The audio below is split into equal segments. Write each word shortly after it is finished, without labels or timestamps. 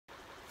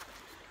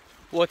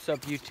What's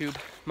up, YouTube?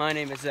 My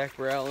name is Zach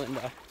Burrell, and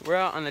we're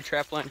out on the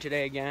trap line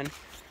today again.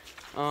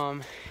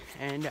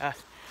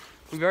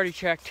 We've already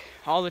checked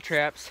all the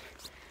traps,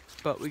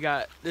 but we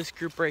got this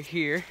group right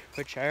here,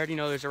 which I already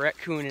know there's a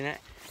raccoon in it.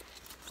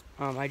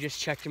 I just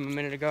checked him a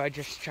minute ago. I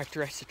just checked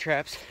the rest of the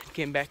traps.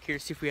 Came back here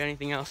to see if we had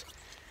anything else,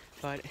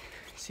 but it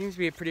seems to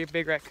be a pretty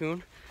big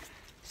raccoon,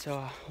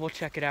 so we'll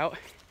check it out.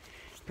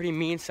 Pretty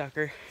mean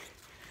sucker.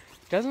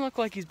 Doesn't look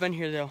like he's been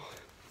here though.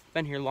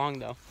 Been here long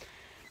though.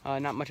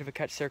 Not much of a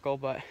catch circle,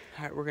 but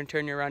all right, we're gonna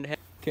turn you around to him.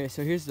 Okay,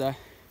 so here's the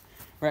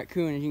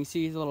raccoon. As you can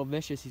see, he's a little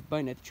vicious. He's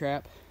biting at the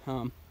trap.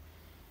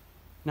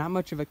 Not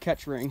much of a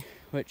catch ring,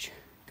 which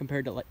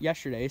compared to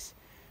yesterday's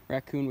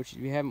raccoon, which if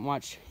you haven't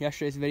watched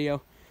yesterday's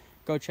video,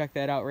 go check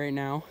that out right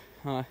now.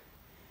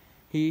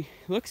 He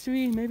looks to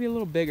be maybe a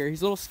little bigger.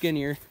 He's a little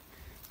skinnier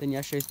than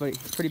yesterday's, but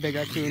he's a pretty big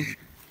raccoon.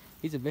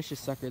 He's a vicious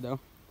sucker though.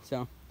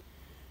 So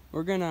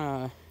we're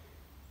gonna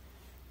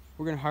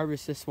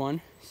harvest this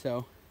one.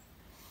 So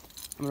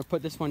I'm gonna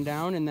put this one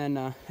down, and then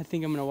I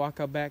think I'm gonna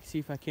walk out back, see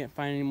if I can't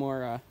find any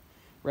more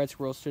red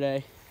squirrels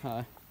today.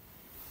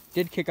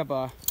 Did kick up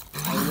a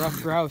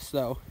rough grouse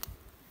though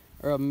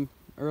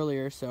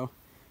earlier, so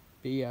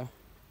be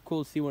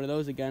cool to see one of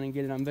those again and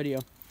get it on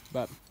video.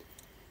 But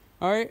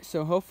all right,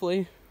 so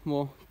hopefully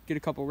we'll get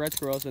a couple red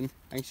squirrels and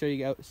I can show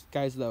you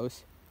guys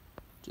those.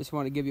 Just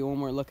want to give you one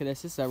more look at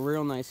this. This is a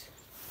real nice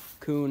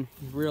coon,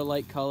 real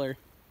light color.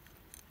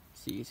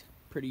 See, he's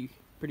pretty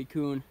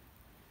coon,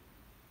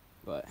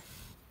 but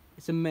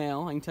it's a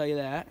male, I can tell you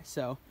that.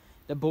 So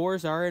the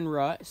boars are in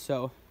rut,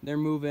 so they're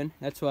moving.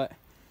 That's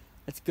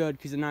good,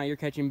 because now you're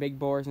catching big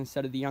boars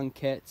instead of the young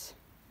kits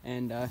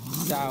and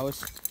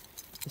sows.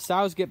 The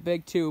sows get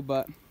big too,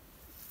 but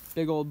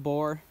big old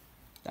boar,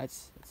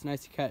 that's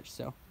nice to catch.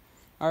 So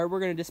all right, we're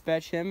gonna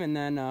dispatch him, and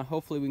then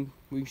hopefully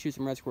we can shoot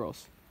some red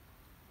squirrels.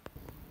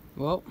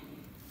 Well,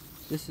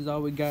 this is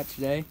all we got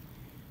today.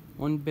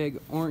 One big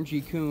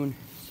orangey coon.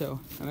 So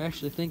I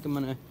actually think I'm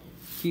gonna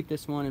keep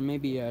this one and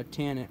maybe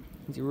tan it.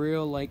 He's a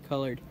real light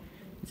colored.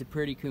 It's a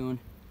pretty coon.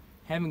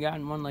 Haven't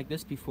gotten one like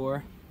this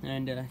before,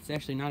 and it's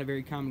actually not a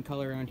very common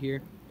color around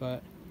here,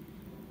 but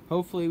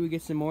hopefully we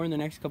get some more in the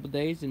next couple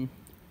days, and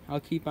I'll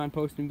keep on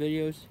posting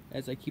videos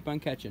as I keep on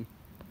catching.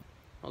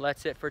 Well,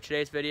 that's it for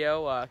today's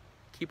video.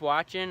 Keep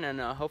watching, and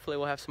hopefully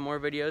we'll have some more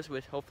videos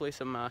with hopefully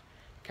some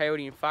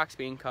coyote and fox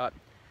being caught.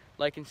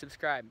 Like and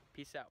subscribe.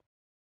 Peace out.